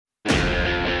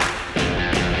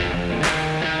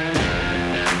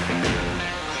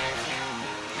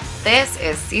This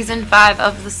is Season 5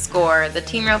 of The Score, the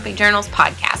Team Roping Journal's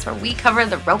podcast, where we cover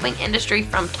the roping industry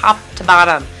from top to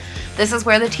bottom. This is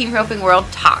where the team roping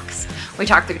world talks. We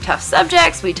talk through tough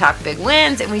subjects, we talk big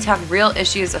wins, and we talk real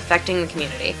issues affecting the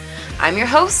community. I'm your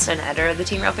host and editor of the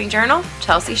Team Roping Journal,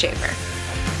 Chelsea Schaefer.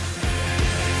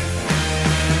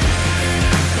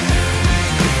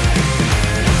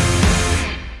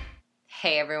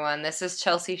 Hey everyone, this is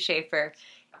Chelsea Schaefer,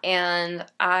 and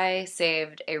I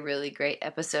saved a really great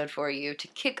episode for you to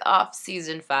kick off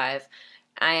Season 5.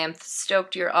 I am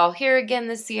stoked you're all here again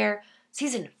this year.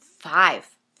 Season 5.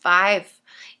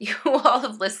 You all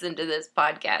have listened to this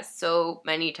podcast so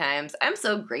many times. I'm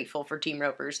so grateful for team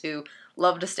ropers who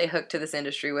love to stay hooked to this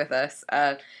industry with us.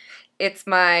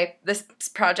 This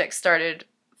project started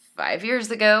 5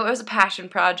 years ago. It was a passion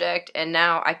project, and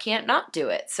now I can't not do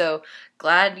it. So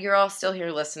glad you're all still here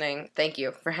listening. Thank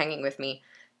you for hanging with me.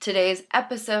 Today's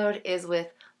episode is with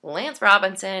Lance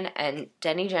Robinson and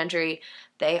Denny Gentry.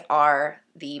 They are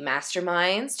the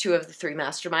masterminds, two of the three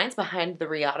masterminds behind the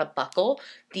Riata Buckle,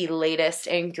 the latest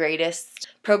and greatest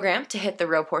program to hit the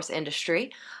rope horse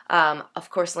industry.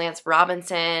 Of course, Lance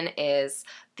Robinson is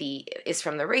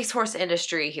from the racehorse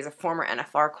industry. He's a former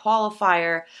NFR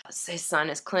qualifier. His son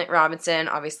is Clint Robinson,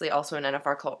 obviously also an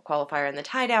NFR qualifier in the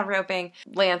tie-down roping.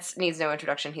 Lance needs no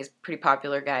introduction. He's a pretty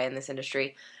popular guy in this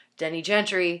industry. Denny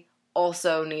Gentry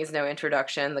also needs no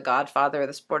introduction, the godfather of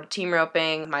the sport of team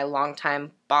roping, my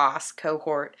longtime boss,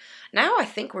 cohort. Now I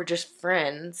think we're just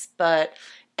friends, but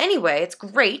anyway, it's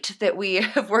great that we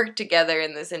have worked together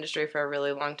in this industry for a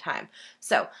really long time.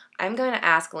 So I'm going to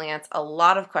ask Lance a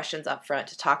lot of questions up front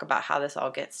to talk about how this all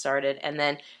gets started, and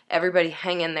then everybody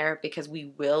hang in there because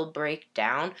we will break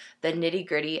down the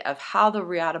nitty-gritty of how the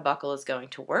Riata Buckle is going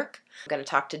to work. I'm going to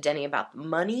talk to Denny about the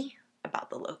money,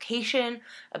 about the location,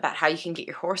 about how you can get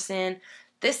your horse in.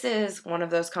 This is one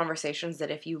of those conversations that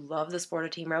if you love the sport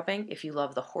of team roping, if you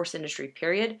love the horse industry,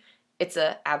 period, it's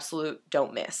an absolute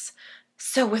don't miss.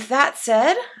 So with that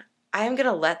said, I am going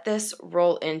to let this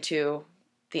roll into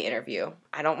the interview.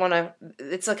 I don't want to,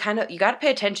 you got to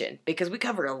pay attention because we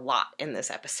cover a lot in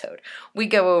this episode. We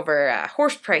go over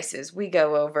horse prices. We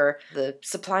go over the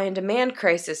supply and demand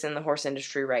crisis in the horse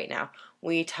industry right now.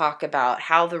 We talk about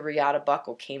how the Riata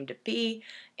Buckle came to be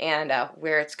and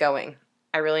where it's going.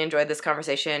 I really enjoyed this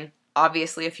conversation.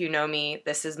 Obviously, if you know me,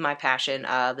 this is my passion,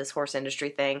 this horse industry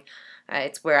thing.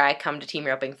 It's where I come to team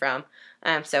roping from.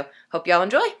 So hope y'all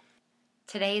enjoy.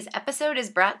 Today's episode is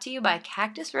brought to you by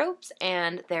Cactus Ropes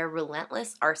and their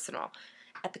Relentless Arsenal.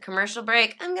 At the commercial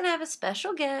break, I'm going to have a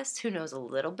special guest who knows a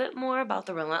little bit more about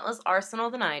the Relentless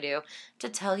Arsenal than I do to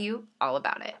tell you all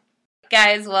about it.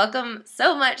 Guys, welcome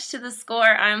so much to The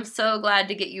Score. I'm so glad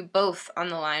to get you both on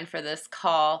the line for this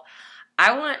call.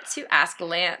 I want to ask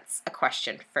Lance a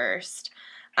question first.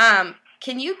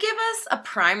 Can you give us a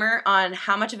primer on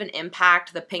how much of an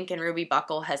impact the Pink and Ruby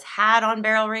Buckle has had on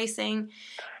barrel racing?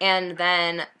 And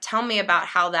then tell me about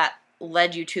how that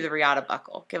led you to the Riata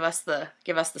Buckle. Give us the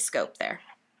scope there.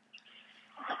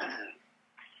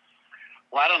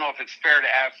 Well, I don't know if it's fair to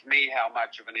ask me how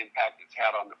much of an impact it's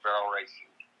had on the barrel racing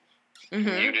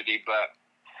community, but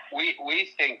we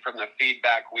think from the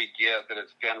feedback we get that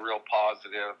it's been real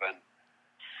positive, and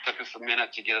took us a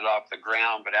minute to get it off the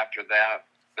ground. But after that,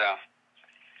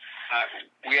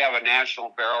 we have a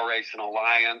national barrel racing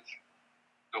alliance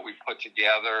that we put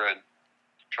together and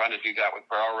trying to do that with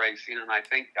barrel racing, and I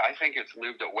think it's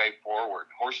moved it way forward.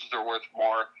 Horses are worth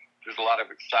more. There's a lot of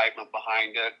excitement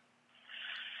behind it.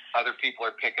 Other people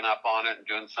are picking up on it and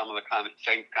doing some of the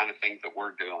same kind of things that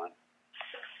we're doing.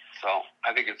 So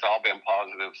I think it's all been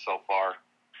positive so far.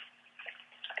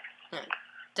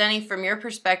 Denny, from your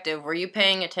perspective, were you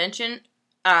paying attention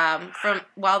from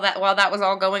while that was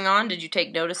all going on? Did you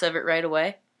take notice of it right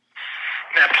away?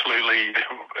 Absolutely.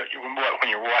 When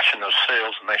you're watching those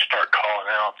sales and they start calling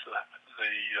out that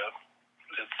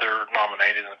they're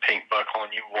nominated in the Pink Buckle,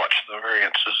 and you watch the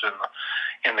variances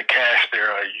in the cash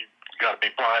there, you got to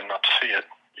be blind not to see it,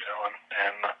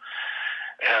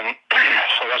 and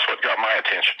so that's what got my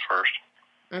attention first.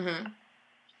 Mm-hmm.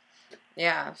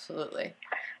 Yeah, absolutely.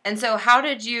 And so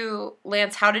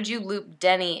Lance, how did you loop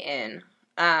Denny in?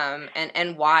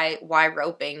 And why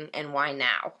roping and why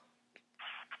now?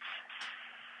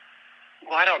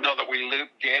 Well, I don't know that we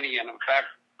looped Denny, and in fact,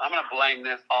 I'm going to blame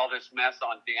all this mess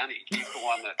on Denny. He's the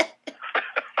one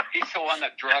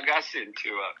that drug us into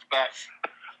it. But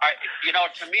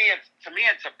to me,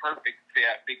 it's a perfect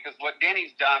fit because what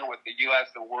Denny's done with the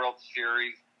U.S. and World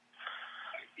Series,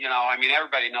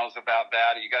 everybody knows about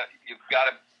that. You've got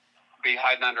to be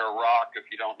hiding under a rock if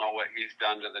you don't know what he's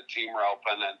done to the team rope.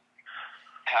 And then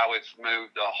how it's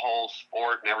moved the whole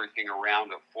sport and everything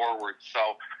around it forward.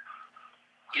 So,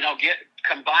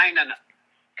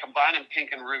 combining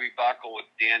Pink and Ruby Buckle with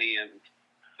Denny and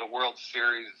the World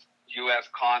Series U.S.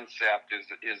 concept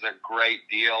is a great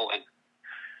deal. And,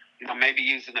 maybe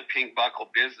using the Pink Buckle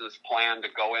business plan to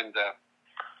go in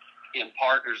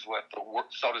partners with,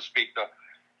 so to speak, the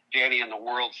Denny and the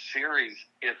World Series,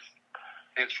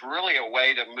 it's really a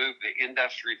way to move the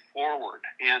industry forward.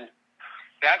 And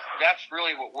that's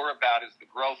really what we're about, is the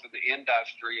growth of the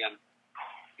industry. And,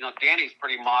 Danny's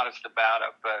pretty modest about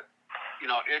it, but,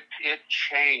 it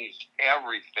changed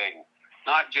everything,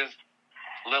 not just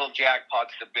little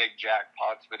jackpots to big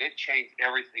jackpots, but it changed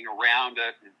everything around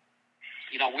it. And,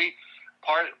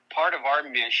 part of our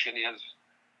mission is,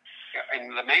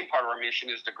 and the main part of our mission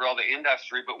is to grow the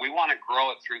industry, but we want to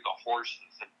grow it through the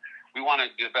horses. And we want to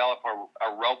develop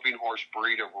a roping horse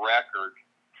breed of record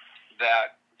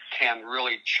that can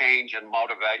really change and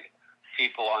motivate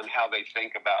people on how they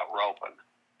think about roping.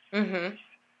 Mm-hmm.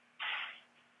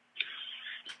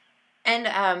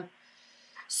 And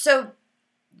so,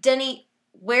 Denny,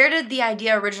 where did the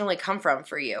idea originally come from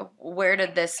for you? Where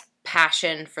did this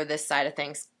passion for this side of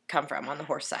things come from on the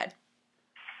horse side?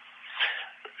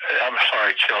 I'm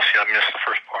sorry, Chelsea, I missed the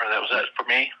first part of that. Was that for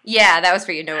me? Yeah, that was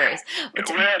for you. No worries. Well,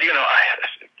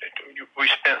 we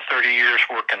spent 30 years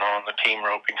working on the team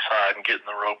roping side and getting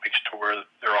the ropings to where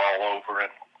they're all over and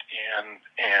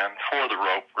for the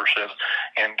ropers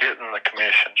and getting the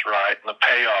commissions right and the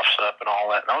payoffs up and all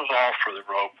that. And I was all for the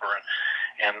roper,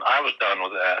 and I was done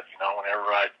with that. Whenever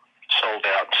I sold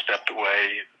out and stepped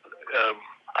away,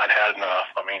 I'd had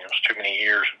enough. I mean, it was too many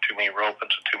years and too many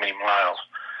ropings and too many miles.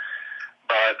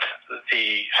 But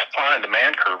the supply and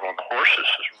demand curve on the horses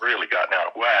has really gotten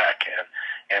out of whack,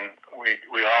 and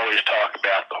we always talk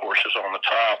about the horses on the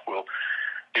top. Well,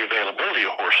 the availability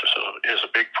of horses is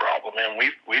a big problem, and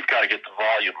we've got to get the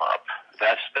volume up.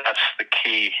 That's the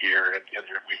key here, and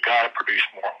we've got to produce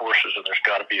more horses, and there's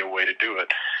got to be a way to do it.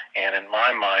 And in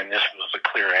my mind, this was the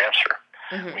clear answer.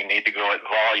 Mm-hmm. We need to go at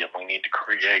volume. We need to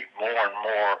create more and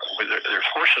more. There's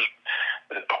horses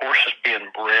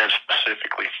being bred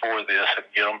specifically for this, and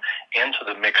get them into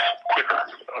the mix quicker,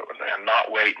 and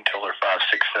not wait until they're 5,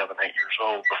 6, 7, 8 years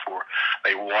old before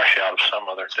they wash out of some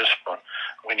other discipline.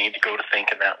 We need to go to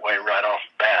thinking that way right off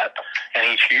the bat, and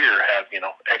each year have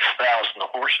X thousand of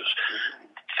horses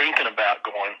thinking about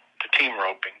going to team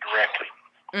roping directly.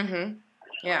 Mm-hmm.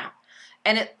 Yeah,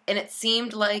 and it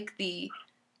seemed like the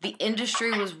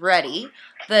industry was ready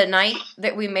the night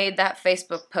that we made that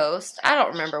Facebook post. I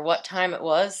don't remember what time it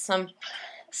was.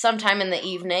 Sometime in the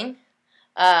evening.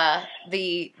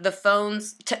 The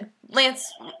phones.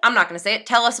 Lance, I'm not going to say it.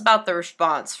 Tell us about the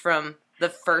response from the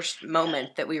first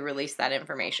moment that we released that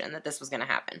information that this was going to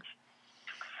happen.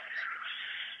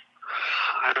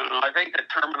 I don't know. I think the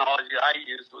terminology I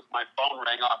used was my phone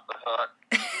rang off the hook,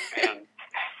 and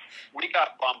we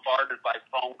got bombarded by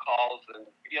phone calls, and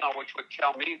which would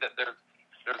tell me that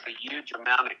there's a huge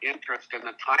amount of interest, and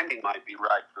the timing might be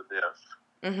right for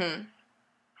this. Mm-hmm.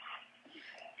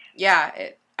 Yeah,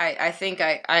 I think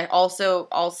I also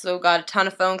got a ton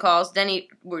of phone calls. Denny,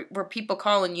 were people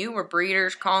calling you? Were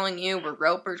breeders calling you? Were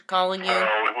ropers calling you?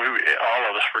 All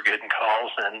of us were getting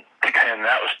calls, and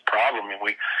that was the problem.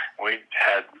 We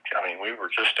were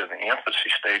just in the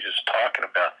infancy stages talking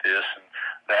about this, and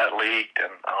that leaked,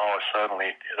 and suddenly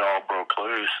it all broke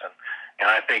loose. And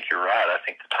I think you're right. I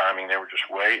think the timing, they were just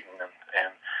waiting.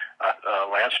 And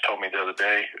Lance told me the other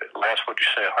day, Lance, what'd you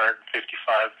say,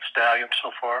 155 stallions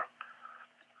so far?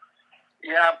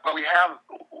 Yeah, but we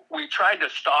tried to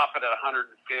stop it at 150,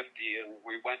 and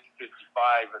we went to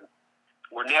 55, and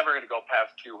we're never going to go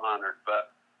past 200, but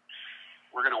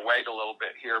we're going to wait a little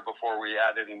bit here before we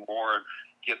add any more and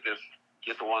get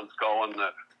the ones going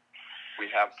that we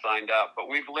have signed up. But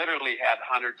we've literally had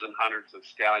hundreds and hundreds of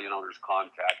stallion owners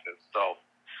contact us, so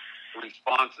the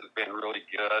response has been really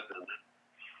good, and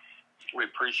we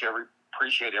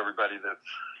appreciate everybody that's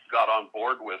got on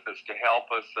board with us to help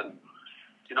us. And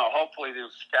hopefully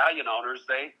those stallion owners,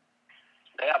 they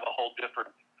have a whole different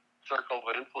circle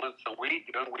of influence than we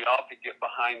do, and we all could get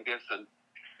behind this. And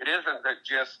it isn't that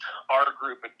just our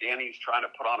group at Denny's trying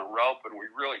to put on a rope, and we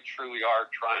really truly are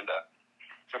trying to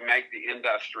make the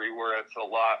industry where it's a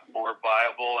lot more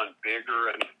viable and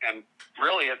bigger, and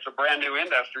really it's a brand new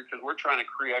industry because we're trying to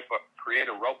create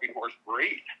a roping horse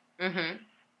breed. Mm-hmm.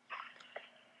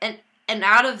 And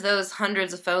out of those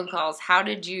hundreds of phone calls, how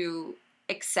did you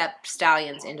accept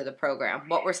stallions into the program?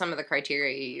 What were some of the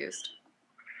criteria you used?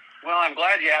 Well, I'm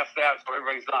glad you asked that, so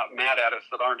everybody's not mad at us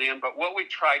that aren't in. But what we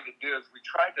tried to do is we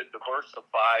tried to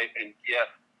diversify and get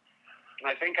and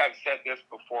I think I've said this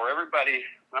before, everybody,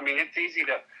 I mean, it's easy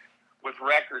with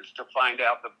records to find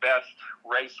out the best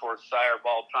racehorse sire of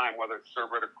all time, whether it's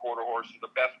thoroughbred or quarter horse, or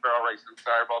the best barrel racing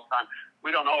sire of all time. We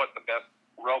don't know what the best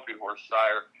roping horse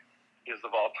sire is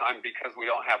of all time because we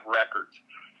don't have records.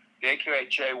 The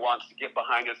AQHA wants to get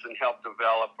behind us and help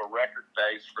develop a record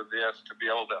base for this to be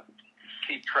able to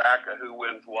keep track of who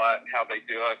wins what and how they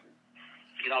do it.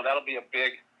 You know, that'll be a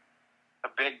big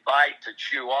bite to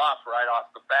chew off right off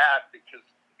the bat because,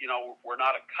 you know, we're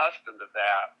not accustomed to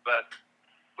that. But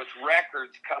with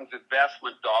records comes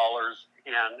investment dollars.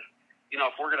 And, you know,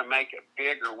 if we're going to make it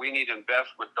bigger, we need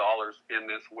investment dollars in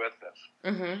this with us.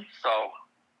 Mm-hmm. So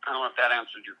I don't know if that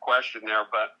answered your question there,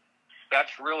 but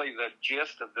that's really the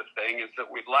gist of the thing is that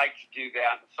we'd like to do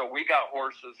that. So we got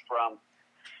horses from,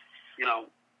 you know,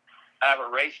 I have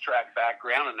a racetrack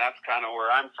background, and that's kind of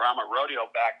where I'm from, a rodeo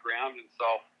background. And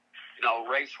so, you know,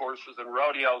 race horses and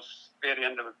rodeos fit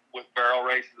into with barrel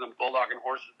races and bulldogging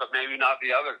horses, but maybe not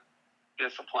the other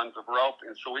disciplines of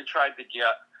roping. So we tried to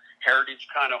get heritage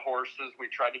kind of horses. We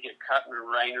tried to get cutting and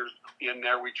reiners in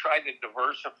there. We tried to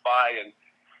diversify, and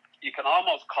you can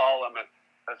almost call them a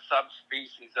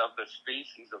subspecies of the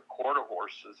species of quarter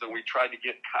horses. And we tried to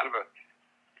get kind of a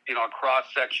cross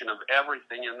section of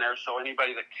everything in there. So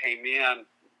anybody that came in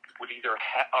would either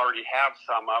already have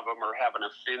some of them or have an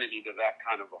affinity to that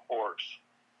kind of a horse.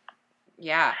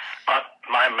 Yeah.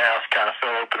 My mouth kind of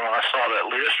fell open when I saw that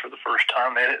list for the first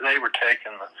time. They were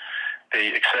taking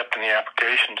accepting the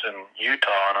applications in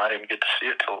Utah, and I didn't get to see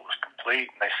it till it was complete,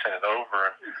 and they sent it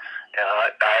over. And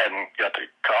I hadn't got to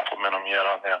compliment them yet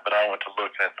on that, but I went to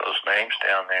look at those names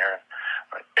down there.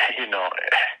 And, you know,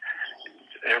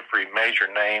 every major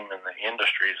name in the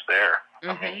industry is there. Mm-hmm.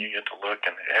 I mean, you get to look,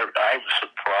 and I was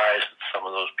surprised that some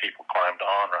of those people climbed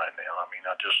on right now. I mean,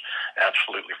 I just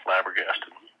absolutely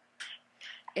flabbergasted.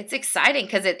 It's exciting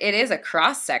because it is a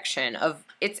cross-section of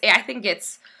it's. I think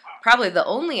it's probably the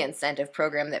only incentive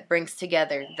program that brings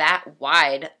together that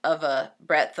wide of a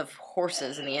breadth of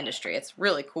horses in the industry. It's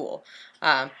really cool.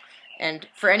 And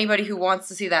for anybody who wants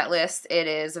to see that list, it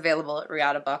is available at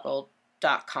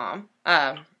riatabuckle.com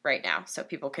right now, so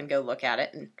people can go look at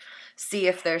it and see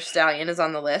if their stallion is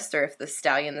on the list or if the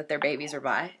stallion that their babies are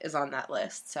by is on that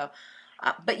list. So.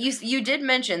 But you did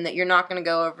mention that you're not going to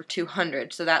go over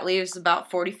 200, so that leaves about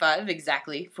 45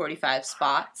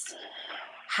 spots.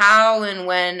 How and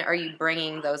when are you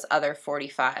bringing those other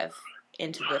 45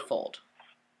 into the fold?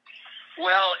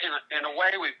 Well, in a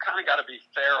way, we've kind of got to be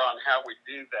fair on how we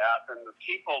do that. And the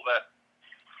people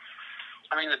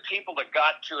that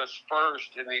got to us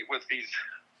first with these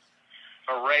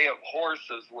array of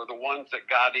horses were the ones that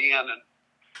got in, and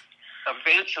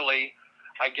eventually,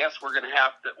 I guess we're going to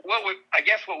have to. What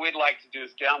we'd like to do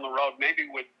is down the road, maybe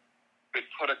we'd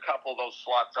put a couple of those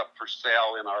slots up for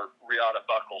sale in our Riata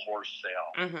Buckle horse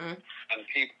sale, mm-hmm.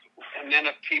 and then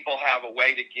if people have a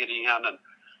way to get in, and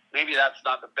maybe that's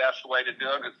not the best way to do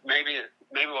it. Maybe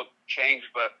we'll change,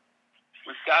 but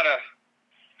we've got to.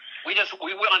 We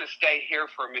want to stay here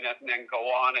for a minute and then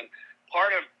go on. And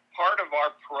part of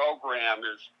our program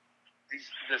is.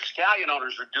 The stallion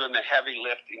owners are doing the heavy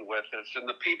lifting with us, and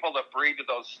the people that breed to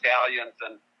those stallions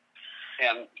and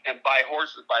buy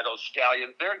horses by those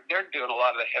stallions, they're doing a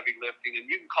lot of the heavy lifting. And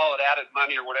you can call it added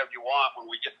money or whatever you want when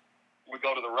we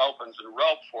go to the ropings and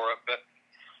rope for it, but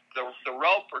the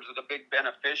ropers are the big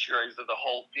beneficiaries of the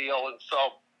whole deal. And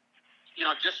so, you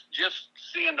know, just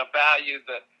seeing the value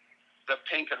that the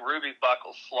pink and ruby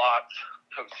buckle slots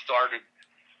have started,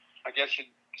 I guess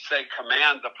you'd say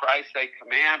command the price they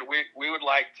command. We would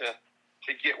like to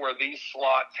get where these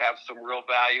slots have some real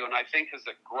value, and I think as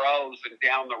it grows and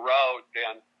down the road,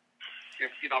 then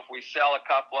if we sell a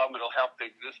couple of them, it'll help the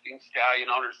existing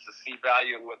stallion owners to see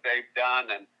value in what they've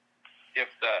done, and if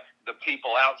the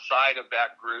people outside of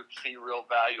that group see real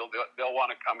value, they'll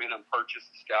want to come in and purchase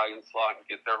the stallion slot and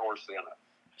get their horse in it.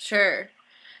 Sure.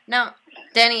 Now,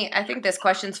 Denny, I think this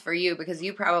question's for you because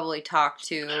you probably talk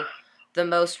to the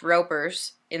most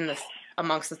ropers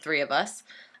amongst the three of us.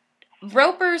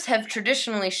 Ropers have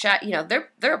traditionally shot,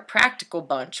 they're a practical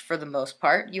bunch for the most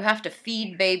part. You have to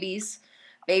feed babies.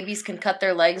 Babies can cut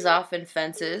their legs off in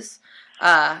fences.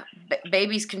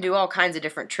 Babies can do all kinds of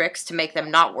different tricks to make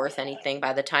them not worth anything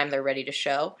by the time they're ready to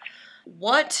show.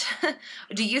 What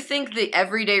do you think the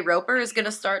everyday roper is going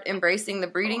to start embracing the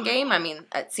breeding game? I mean,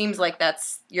 it seems like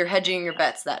you're hedging your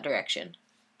bets that direction.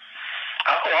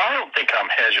 Well, I don't think I'm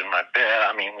hedging my bet.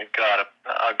 I mean,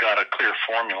 I've got a clear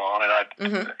formula on it.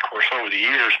 Mm-hmm. Of course, through the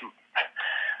years,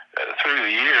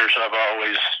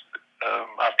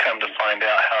 I've come to find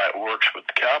out how it works with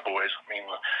the cowboys. I mean,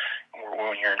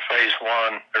 when you're in phase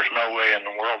one, there's no way in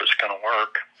the world it's going to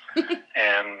work.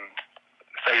 And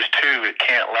phase 2, it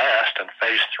can't last, and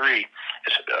phase 3,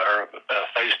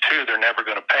 phase 2, they're never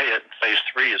going to pay it, and phase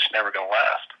 3, it's never going to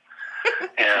last.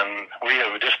 And we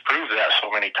have disproved that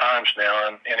so many times now,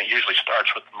 and it usually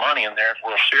starts with the money in there.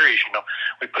 World Series,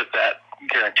 we put that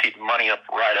guaranteed money up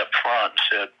right up front and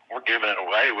said, we're giving it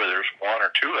away whether there's one or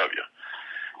two of you.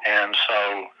 And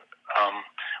so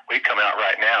we come out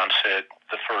right now and said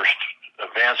the first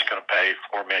event's going to pay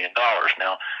 $4 million.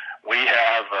 Now, we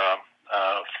have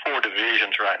 4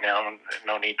 divisions right now.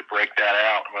 No need to break that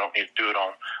out. We don't need to do it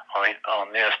on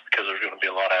this because there's going to be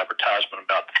a lot of advertisement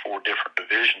about the 4 different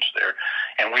divisions there,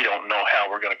 and we don't know how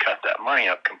we're going to cut that money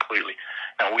up completely.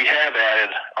 Now, we have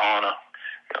added on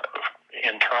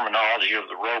in terminology of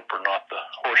the roper, not the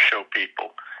horse show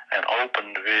people, an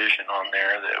open division on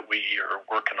there that we are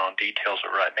working on details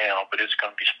of right now, but it's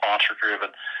going to be sponsor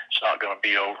driven. It's not going to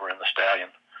be over in the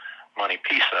stallion money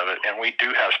piece of it. And we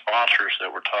do have sponsors that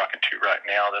we're talking to right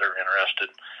now that are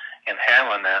interested in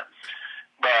handling that.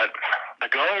 But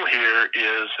the goal here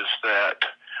is that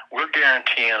we're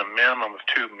guaranteeing a minimum of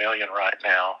 $2 million right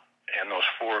now in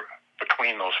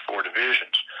between those 4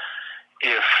 divisions.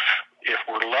 If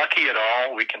we're lucky at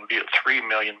all, we can be at $3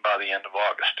 million by the end of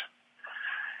August.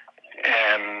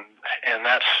 And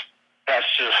that's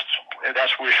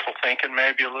wishful thinking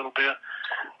maybe a little bit.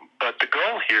 But the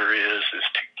goal here is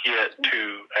to get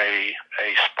to a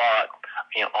spot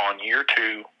on year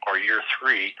 2 or year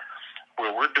 3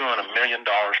 where we're doing $1 million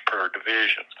per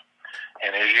division.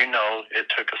 And as you know, it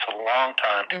took us a long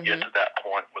time to get to that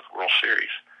point with World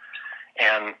Series.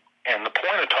 And the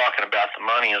point of talking about the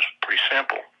money is pretty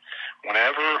simple.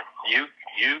 Whenever you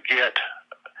get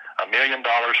 $1 million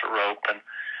a rope, and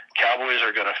Cowboys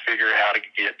are going to figure how to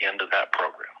get into that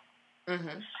program.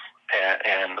 Mm-hmm.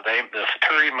 And the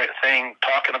futurity thing,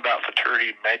 talking about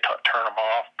futurity may turn them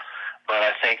off, but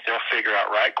I think they'll figure out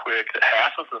right quick that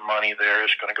half of the money there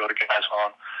is going to go to guys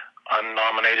on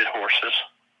unnominated horses.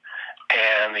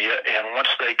 And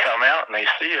once they come out and they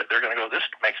see it, they're going to go, this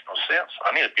makes no sense.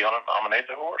 I need to be on a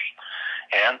nominated horse.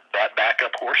 And that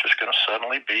backup horse is going to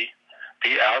suddenly be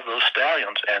out of those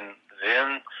stallions. And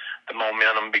then the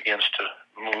momentum begins to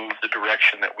move the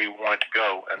direction that we want it to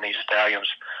go. And these stallions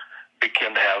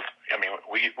begin to have,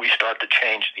 we start to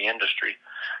change the industry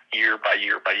year by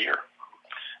year by year.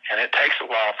 And it takes a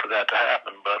while for that to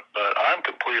happen, but I'm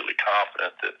completely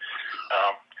confident that,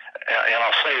 and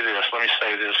I'll say this, let me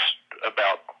say this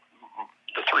about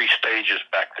the 3 stages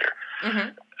back there.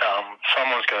 Mm-hmm.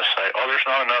 Someone's going to say, there's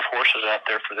not enough horses out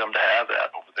there for them to have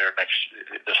that over there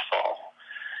this fall.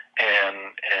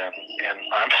 And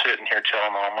I'm sitting here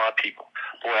telling all my people,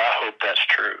 boy, I hope that's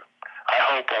true. I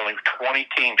hope only 20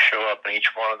 teams show up in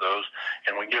each one of those,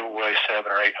 and we give away $700,000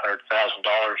 or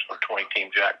 $800,000 for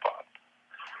 20-team jackpot.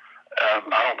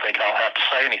 I don't think I'll have to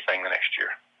say anything the next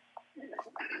year.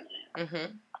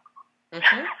 Mm-hmm.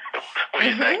 Mm-hmm. What do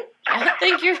you think?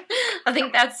 I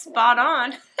think that's spot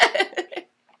on.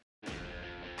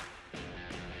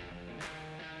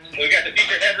 We got the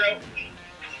future head rope,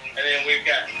 and then we've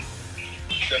got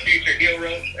the future heel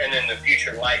rope, and then the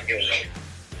future light heel rope.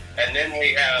 And then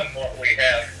we have what we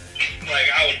have, like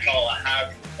I would call a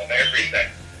hybrid of everything,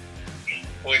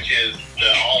 which is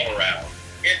the all-around.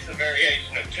 It's a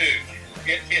variation of 2.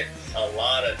 It hits a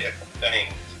lot of different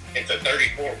things. It's a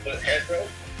 34-foot head rope,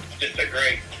 just a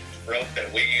great rope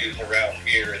that we use around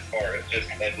here as far as just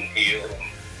head and heel and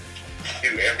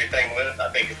do everything with it.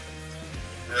 I think it's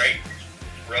a great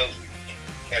rope,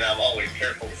 and I'm always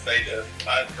careful to say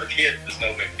that for kids it's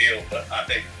no big deal, but I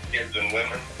think kids and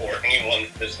women or anyone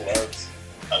that just loves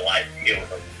a light heel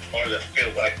rope or that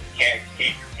feels like you can't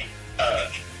keep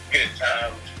good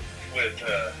time with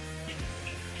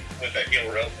a heel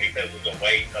rope because of the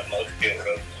weight of most heel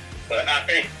ropes. But I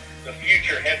think the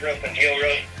future head rope and heel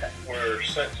rope were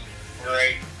such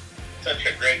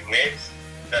a great mix.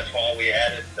 That's why we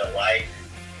added the light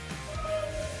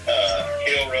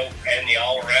heel rope and the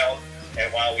all around,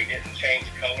 and why we didn't change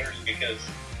colors, because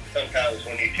sometimes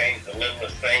when you change the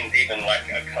littlest things, even like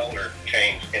a color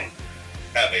change can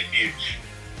have a huge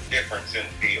difference in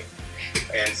feel.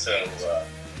 And so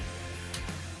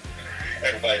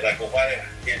everybody's like, well, why?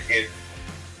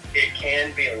 It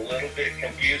can be a little bit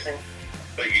confusing,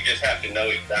 but you just have to know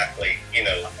exactly,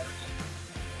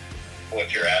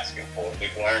 what you're asking for.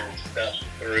 We've learned stuff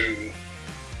through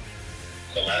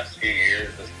the last few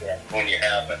years when you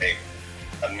have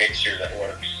a mixture that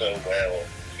works so well,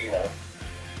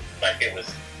 like it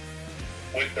was,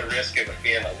 with the risk of it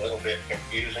being a little bit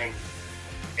confusing,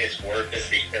 it's worth it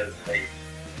because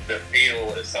the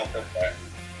feel is something that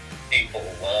people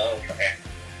love, and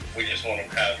we just want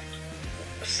to have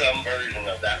some version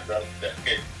of that rope that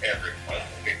fits everyone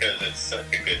because it's such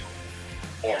a good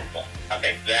formula. I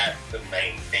think that's the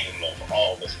main theme of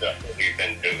all the stuff that we've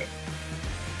been doing.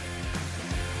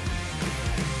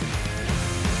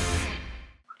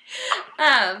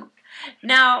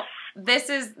 Now this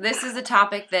is a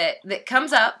topic that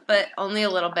comes up, but only a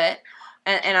little bit,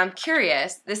 and I'm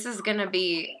curious. This is going to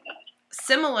be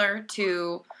similar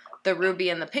to the ruby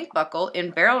and the pink buckle.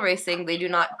 In barrel racing, they do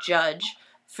not judge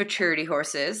futurity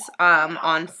horses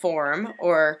on form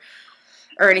or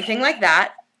anything like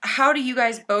that. How do you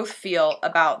guys both feel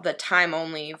about the time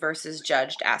only versus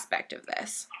judged aspect of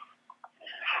this?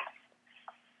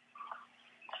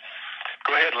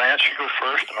 Go ahead, Lance. You go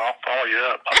first, and I'll follow you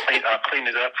up. I'll clean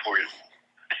it up for you.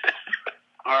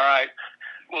 All right.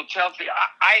 Well, Chelsea,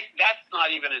 I that's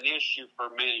not even an issue for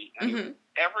me. I mean,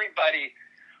 everybody,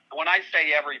 when I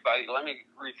say everybody, let me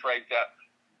rephrase that.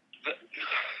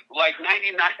 Like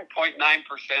 99.9%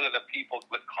 of the people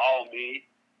that call me,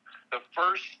 the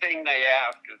first thing they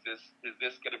ask is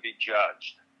this going to be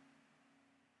judged?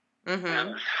 Mm-hmm. And,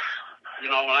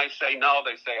 when I say no,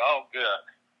 they say, oh, good.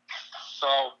 So,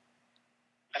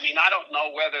 I mean, I don't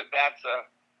know whether that's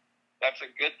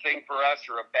a good thing for us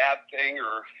or a bad thing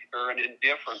or an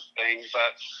indifferent thing,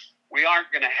 but we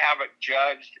aren't going to have it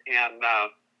judged, and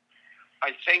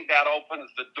I think that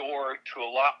opens the door to a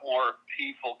lot more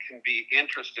people can be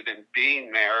interested in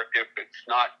being there if it's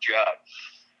not judged.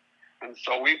 And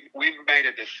so we've made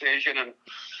a decision, and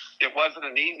it wasn't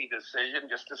an easy decision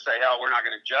just to say, oh, we're not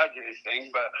going to judge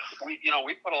anything, but we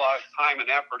put a lot of time and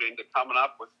effort into coming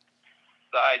up with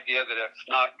the idea that it's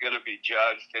not going to be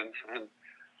judged, and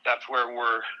that's where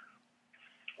we're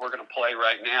going to play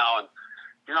right now. And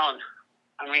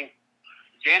I mean,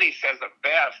 Denny says it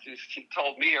best. He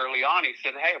told me early on. He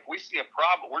said, "Hey, if we see a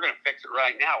problem, we're going to fix it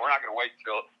right now. We're not going to wait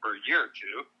for a year or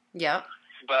two." Yeah.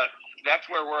 But that's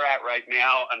where we're at right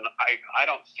now, and I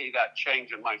don't see that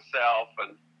changing myself.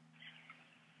 But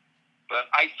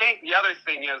I think the other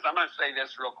thing is, I'm going to say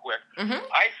this real quick. Mm-hmm.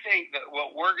 I think that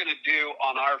what we're going to do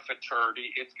on our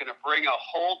fraternity, it's going to bring a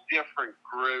whole different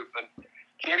group, and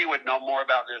Kenny would know more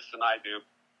about this than I do.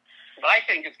 But I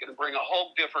think it's going to bring a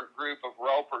whole different group of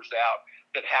ropers out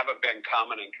that haven't been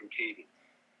coming and competing.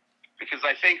 Because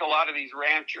I think a lot of these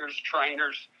ranchers,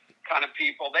 trainers, kind of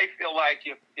people, they feel like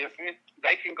if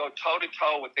they can go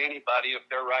toe-to-toe with anybody if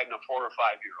they're riding a 4 or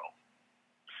 5-year-old.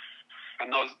 And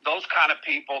those kind of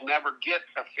people never get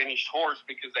a finished horse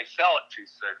because they sell it too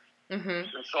soon.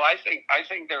 Mm-hmm. And so I think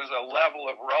there's a level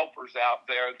of ropers out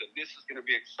there that this is going to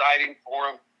be exciting for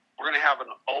them. We're going to have an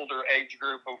older age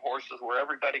group of horses where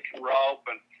everybody can rope,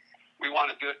 and we want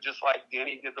to do it just like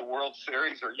Denny did the World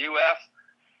Series or UF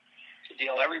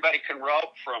deal. Everybody can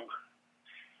rope from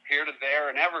here to there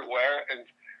and everywhere, and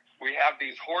we have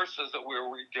these horses that we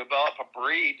develop a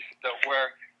breed that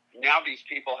where now these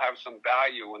people have some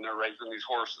value when they're raising these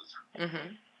horses.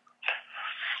 Mm-hmm.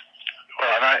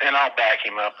 Well, and I'll back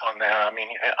him up on that. I mean,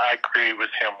 I agree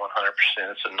with him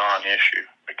 100%. It's a non-issue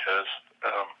because,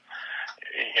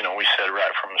 we said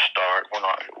right from the start, we're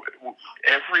not.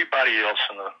 Everybody else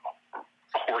in the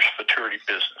horse futurity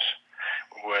business,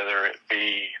 whether it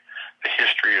be the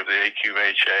history of the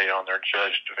AQHA on their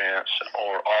judged events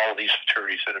or all these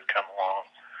futurities that have come along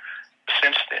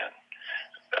since then,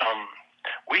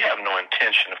 we have no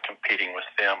intention of competing with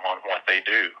them on what they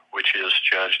do, which is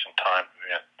judged and timed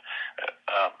event.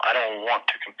 I don't want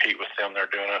to compete with them. They're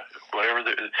doing whatever.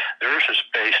 Theirs is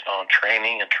based on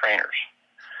training and trainers,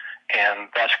 and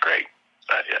that's great.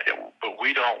 But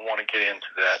we don't want to get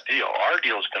into that deal. Our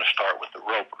deal is going to start with the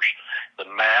ropers, the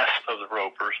mass of the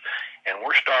ropers, and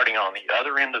we're starting on the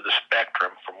other end of the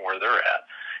spectrum from where they're at.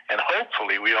 And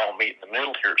hopefully we all meet in the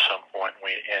middle here at some point,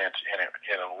 and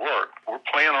it'll work. We're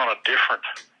playing on a different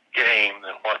game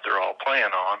than what they're all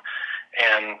playing on.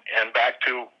 And back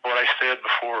to what I said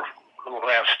before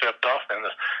Lance stepped off in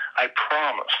this, I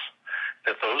promise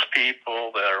that those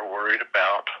people that are worried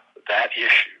about that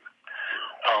issue,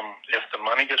 if the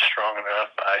money gets strong enough,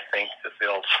 I think that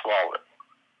they'll swallow it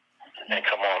and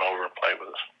come on over and play with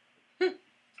us.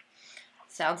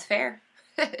 Sounds fair.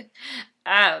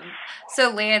 So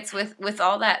Lance, with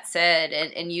all that said,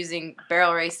 and using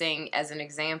barrel racing as an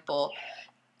example,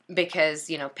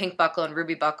 because pink buckle and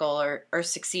ruby buckle are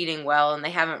succeeding well, and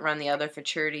they haven't run the other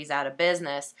futurities out of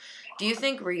business, do you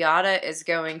think Riata is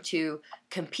going to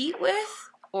compete with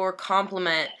or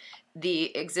complement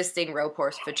the existing rope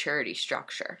horse futurity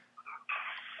structure?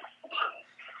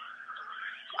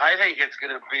 I think it's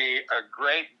going to be a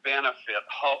great benefit.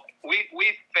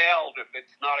 We failed if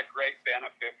it's not a great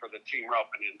benefit for the team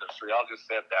roping industry. I'll just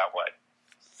say it that way.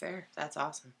 Fair. That's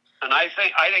awesome. And I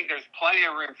think there's plenty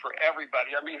of room for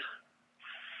everybody. I mean,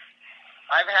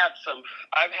 I've had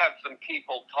some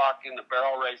people talk in the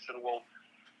barrel race, and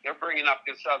they're bringing up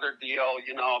this other deal,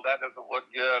 that doesn't look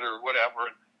good or whatever.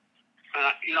 And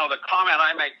the comment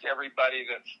I make to everybody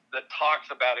that talks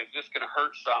about is this going to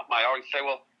hurt something. I always say,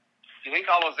 well, do you think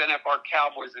all those NFR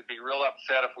cowboys would be real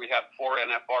upset if we had 4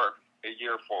 NFR a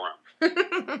year for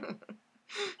them?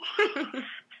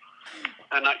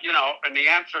 And and the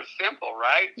answer is simple,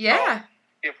 right? Yeah. So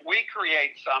if we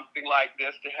create something like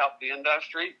this to help the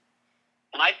industry,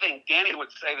 and I think Denny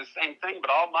would say the same thing, but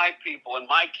all my people in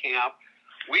my camp,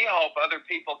 we hope other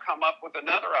people come up with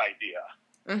another idea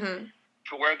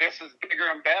to where this is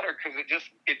bigger and better, because it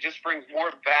just brings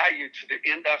more value to the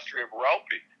industry of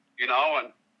roping,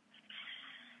 and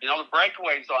the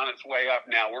breakaway's on its way up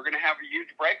now. We're going to have a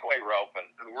huge breakaway roping,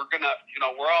 and we're going to,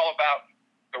 we're all about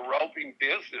the roping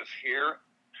business here,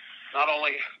 not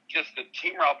only just the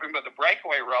team roping, but the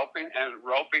breakaway roping and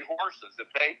roping horses.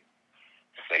 If they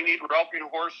need roping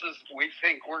horses, we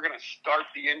think we're going to start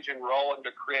the engine rolling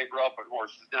to create roping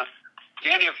horses. Now,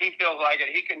 Danny, if he feels like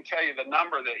it, he can tell you the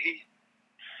number that he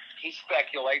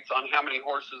speculates on how many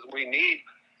horses we need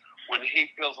when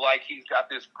he feels like he's got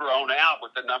this grown out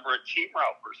with the number of team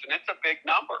ropers, and it's a big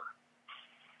number.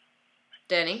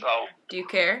 Denny, do you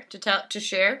care to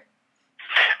share?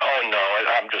 Oh no,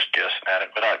 I'm just guessing at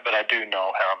it, but I do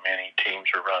know how many teams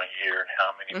are running here and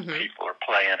how many people are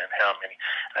playing and how many,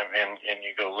 and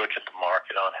you go look at the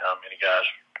market on how many guys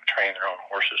train their own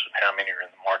horses and how many are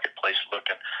in the marketplace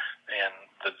looking, and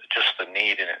just the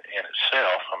need in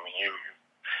itself. I mean,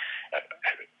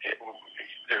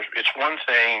 it's one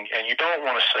thing, and you don't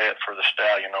want to say it for the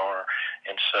stallion owner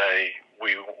and say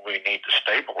we need to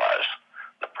stabilize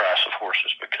the price of horses,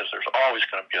 because there's always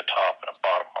going to be a top and a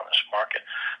bottom on this market.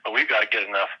 But we've got to get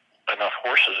enough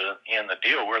horses in the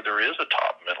deal where there is a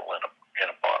top, middle, and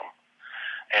a bottom.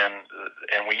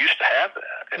 And we used to have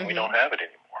that, and we don't have it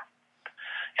anymore.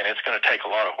 And it's going to take a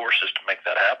lot of horses to make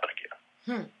that happen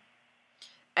again.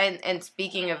 And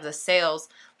speaking of the sales,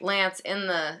 Lance, in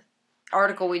the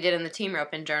article we did in the Team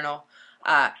Roping Journal,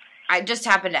 I just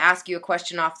happened to ask you a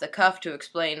question off the cuff to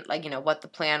explain, what the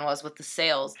plan was with the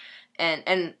sales.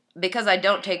 And because I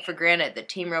don't take for granted that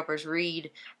team ropers read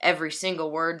every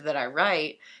single word that I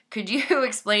write, could you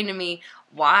explain to me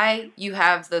why you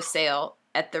have the sale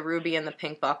at the Ruby and the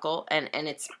Pink Buckle, and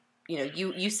it's,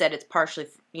 you said it's partially,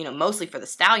 mostly for the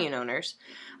stallion owners,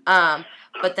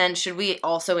 but then should we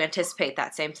also anticipate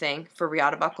that same thing for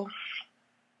Riata Buckle?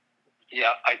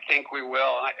 Yeah, I think we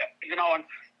will. And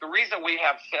the reason we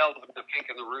have sales of the Pink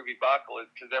and the Ruby Buckle is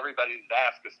because everybody's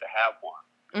asked us to have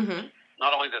one.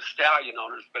 Not only the stallion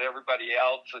owners, but everybody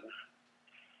else, and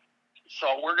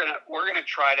so we're gonna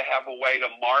try to have a way to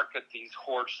market these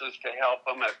horses to help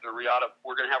them at the Riata.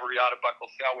 We're gonna have a Riata Buckle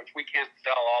sale, which we can't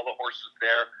sell all the horses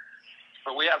there,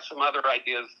 but we have some other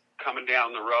ideas coming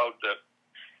down the road that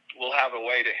we'll have a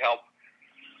way to help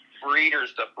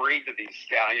breeders that breed to these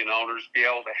stallion owners be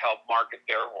able to help market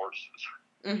their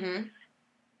horses.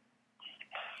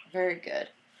 Very good.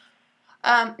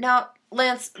 Now,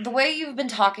 Lance, the way you've been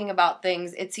talking about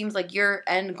things, it seems like your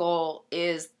end goal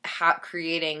is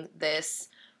creating this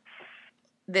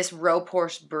rope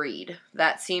horse breed.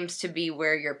 That seems to be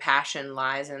where your passion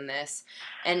lies in this.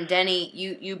 And Denny,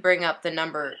 you bring up the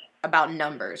number about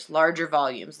numbers, larger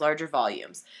volumes.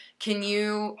 Can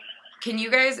you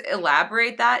guys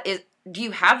elaborate that? Do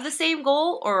you have the same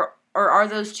goal, or are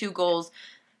those two goals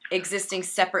existing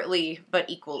separately but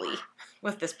equally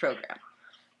with this program?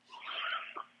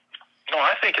 No,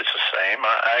 I think it's the same.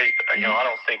 I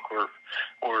don't think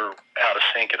we're out of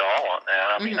sync at all on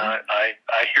that. I mean, I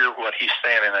hear what he's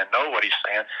saying and I know what he's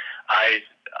saying. I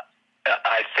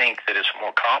think that it's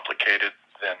more complicated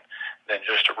than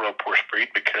just a rope horse breed,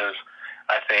 because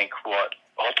I think what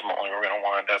ultimately we're going to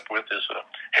wind up with is a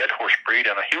head horse breed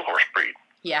and a heel horse breed.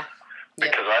 Yeah.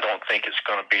 Because I don't think it's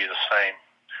going to be the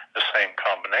same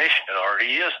combination. It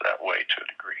already is that way to a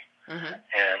degree.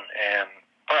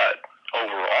 But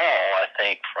overall, I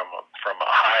think from a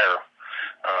higher,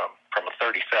 from a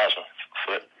 30,000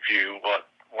 foot view, what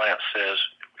Lance says,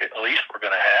 at least we're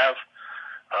going to have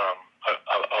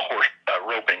a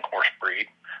roping horse breed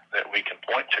that we can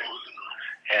point to,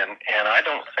 and I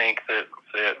don't think that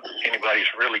anybody's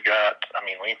really got. I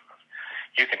mean,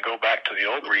 you can go back to the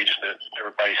old breeds that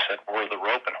everybody said were the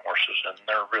roping horses, and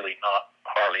they're really not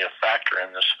hardly a factor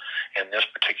in this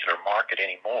particular market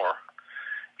anymore.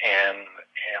 And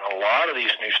a lot of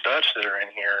these new studs that are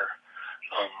in here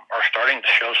are starting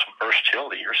to show some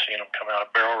versatility. You're seeing them come out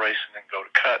of barrel racing and go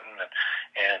to cutting,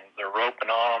 and they're they're roping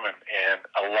on them, and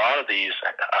a lot of these,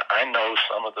 I know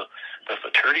some of the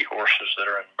futurity horses that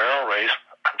are in barrel race,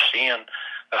 I'm seeing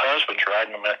the husbands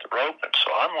riding them at the rope, and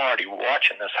so I'm already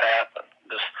watching this happen,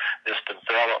 this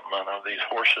development of these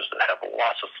horses that have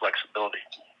lots of flexibility.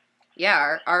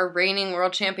 Yeah, our reigning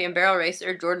world champion barrel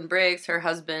racer, Jordan Briggs, her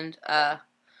husband,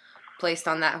 placed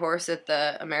on that horse at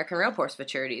the American Rail Horse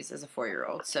Futurities as a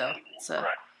 4-year-old, so it's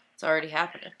already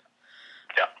happening.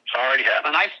 Yeah, it's already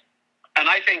happening. And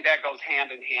I think that goes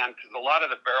hand in hand, because a lot of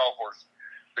the barrel horse,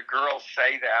 the girls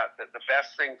say that the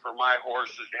best thing for my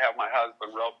horse is to have my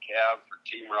husband rope calves or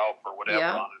team rope or whatever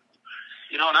on it.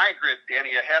 You know, and I agree with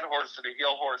Danny. A head horse and a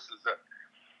heel horse is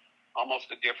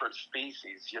almost a different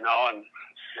species, you know, and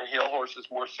a heel horse is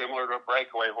more similar to a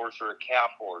breakaway horse or a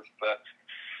calf horse. But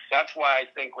that's why I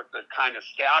think with the kind of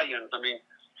stallions, I mean,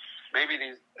 maybe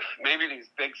these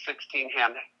big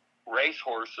 16-hand race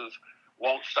horses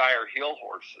won't sire heel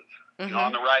horses. You know,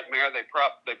 on the right mare, they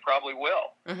probably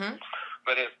will.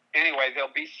 But anyway,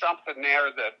 there'll be something there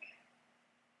that,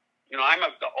 you know, I'm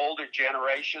of the older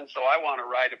generation, so I want to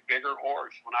ride a bigger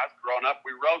horse. When I was growing up,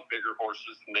 we rode bigger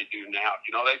horses than they do now.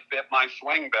 You know, they fit my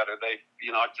swing better.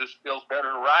 You know, it just feels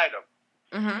better to ride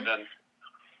them than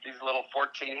these little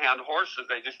 14-hand horses.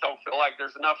 They just don't feel like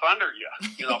there's enough under you,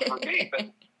 you know, for me. But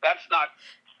that's not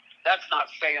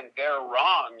saying they're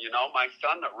wrong. You know, my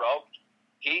son that roped,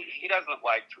 he doesn't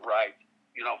like to ride,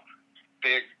 you know,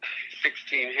 big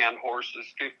 16-hand horses,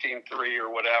 15-3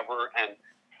 or whatever. And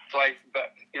so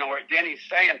but you know, what Denny's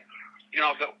saying, you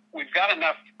know, that we've got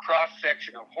enough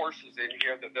cross-section of horses in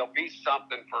here that there'll be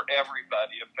something for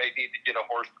everybody if they need to get a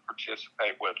horse to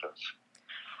participate with us.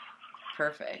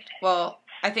 Perfect. Well,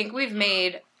 I think we've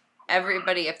made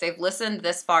everybody, if they've listened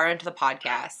this far into the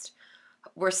podcast,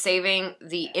 we're saving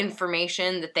the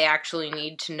information that they actually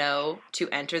need to know to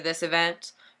enter this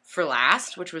event for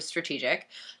last, which was strategic.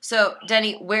 So,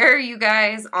 Denny, where are you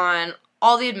guys on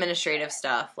all the administrative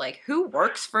stuff? Like, who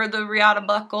works for the Riata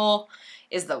Buckle?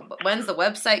 When's the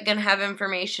website going to have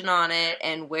information on it?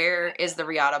 And where is the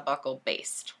Riata Buckle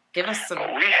based? Give us some.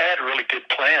 We had really good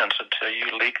plans until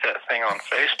you leaked that thing on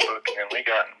Facebook, and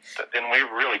then we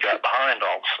really got behind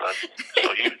all of a sudden.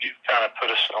 So you kind of put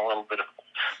us in a little bit of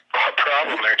a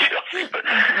problem there, Chelsea. But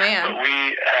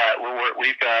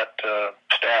we've got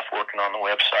staff working on the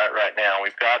website right now.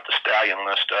 We've got the stallion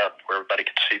list up where everybody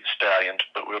can see the stallions,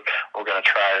 but we're going to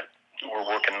try it. We're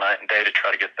working night and day to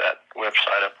try to get that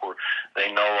website up where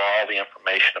they know all the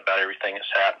information about everything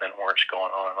that's happening, where it's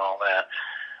going on, and all that.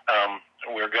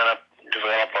 We're going to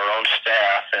develop our own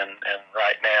staff, and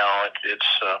right now it's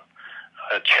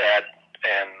Chad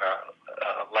and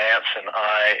Lance and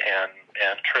I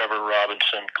and Trevor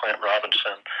Robinson, Clint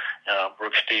Robinson,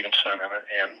 Brooke Stevenson,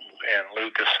 and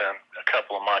Lucas, and a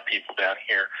couple of my people down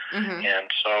here. And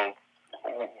so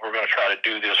we're going to try to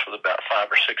do this with about 5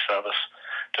 or 6 of us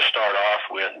to start off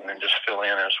with, and then just fill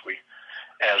in as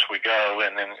we go.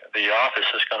 And then the office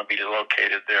is going to be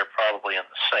located there, probably in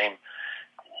the same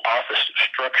office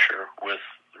structure with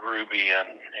Ruby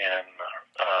and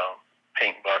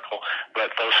Pink Buckle, but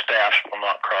those staffs will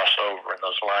not cross over, and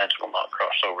those lines will not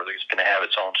cross over. It's going to have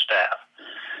its own staff.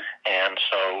 And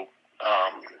so,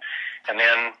 and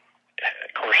then,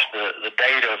 of course, the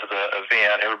date of the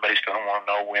event, everybody's going to want to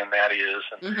know when that is,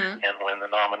 and when the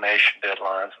nomination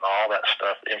deadlines and all that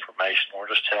stuff, information.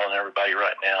 We're just telling everybody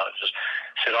right now, just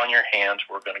sit on your hands.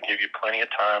 We're going to give you plenty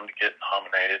of time to get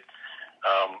nominated.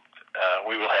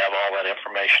 We will have all that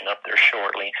information up there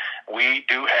shortly. We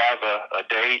do have a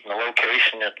date and a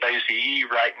location at Lazy E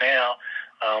right now,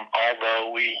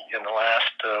 although in the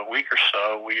last week or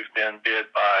so, we've been bid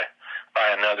by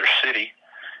another city,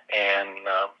 and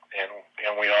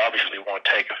we obviously want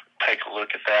to take a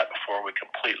look at that before we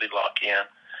completely lock in.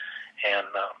 And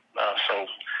so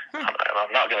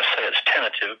I'm not going to say it's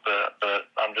tentative, but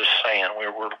I'm just saying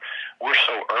we're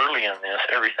so early in this.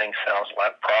 Everything sounds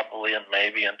like probably and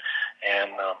maybe, and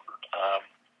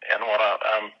what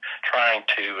I'm trying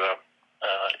to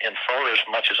infer as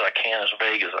much as I can, as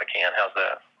vague as I can. How's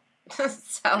that?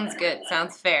 Sounds good.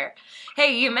 Sounds fair.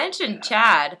 Hey, you mentioned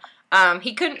Chad.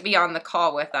 He couldn't be on the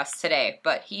call with us today,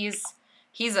 but he's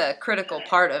a critical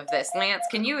part of this. Lance,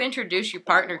 can you introduce your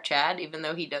partner, Chad, even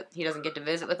though he doesn't get to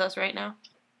visit with us right now?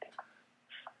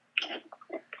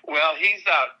 Well, he's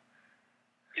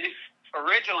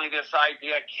originally this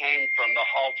idea came from the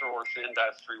halter horse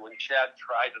industry when Chad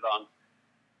tried it on,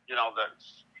 you know,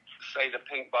 the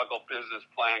Pink Buckle business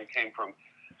plan came from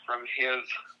his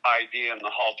idea in the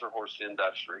halter horse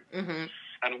industry.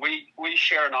 And we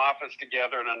share an office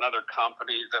together in another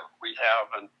company that we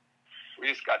have, and we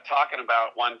just got talking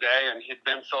about it one day, and he'd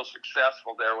been so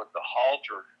successful there with the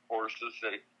halter horses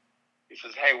that he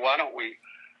says, hey, why don't we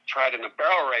try it in the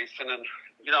barrel racing? And,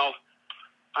 you know,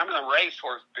 I'm in the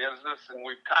racehorse business, and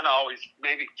we've kind of always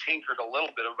maybe tinkered a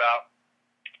little bit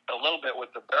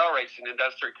with the barrel racing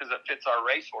industry because it fits our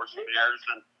racehorse mares.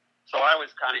 And so I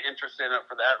was kind of interested in it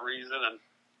for that reason, and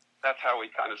that's how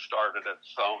we kind of started it.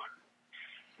 So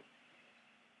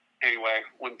anyway,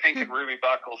 when Pink and Ruby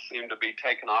Buckles seemed to be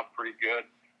taking off pretty good,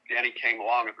 Danny came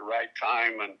along at the right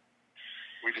time, and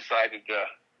we decided to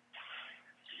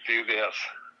do this.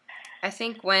 I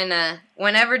think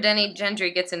whenever Denny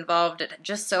Gentry gets involved, it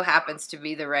just so happens to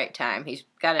be the right time. He's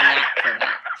got a knack for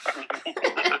that.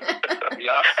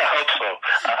 Yeah, I hope so.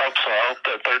 I hope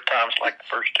that third time's like the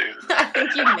first two.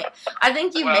 I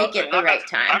think you make it the right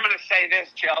time. I'm going to say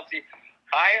this, Chelsea.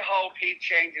 I hope he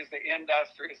changes the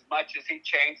industry as much as he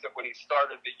changed it when he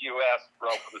started the U.S.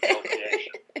 Roping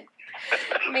Association.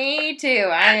 Me too.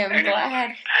 I am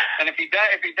glad. And if he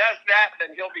does that,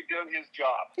 then he'll be doing his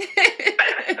job.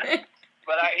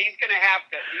 But he's going to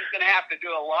have to do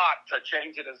a lot to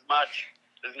change it as much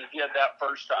as he did that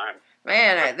first time.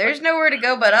 Man, there's nowhere to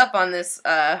go but up on this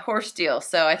horse deal.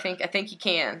 So I think you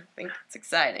can. I think it's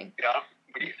exciting. Yeah.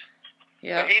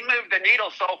 Yeah. He moved the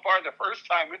needle so far the first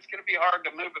time. It's going to be hard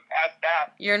to move it past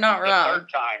that. You're not the wrong. Third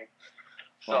time.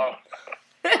 So,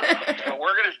 so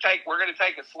we're going to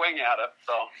take a swing at it.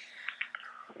 So.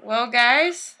 Well,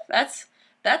 guys, that's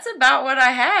about what I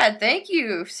had. Thank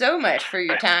you so much for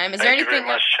your time. Thank you very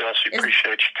much, Chelsea.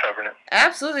 Appreciate you covering it.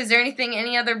 Absolutely. Is there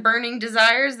any other burning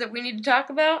desires that we need to talk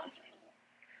about?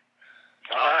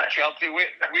 Chelsea, we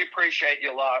appreciate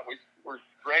you a lot. We're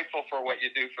grateful for what you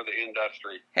do for the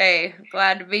industry. Hey,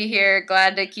 glad to be here.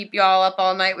 Glad to keep you all up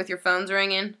all night with your phones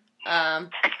ringing. Glad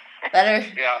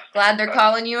they're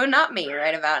calling you and not me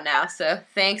right about now. So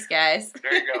thanks, guys.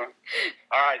 There you go.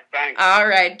 All right, thanks. All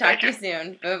right, talk to you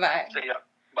soon. Bye-bye. See ya.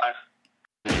 Bye.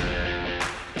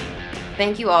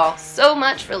 Thank you all so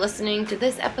much for listening to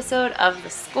this episode of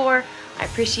The Score. I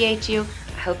appreciate you.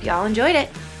 I hope you all enjoyed it.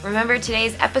 Remember,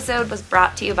 today's episode was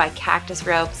brought to you by Cactus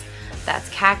Ropes. That's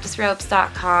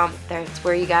cactusropes.com. That's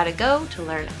where you gotta go to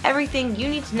learn everything you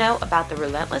need to know about the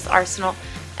Relentless Arsenal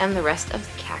and the rest of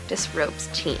the Cactus Ropes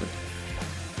team.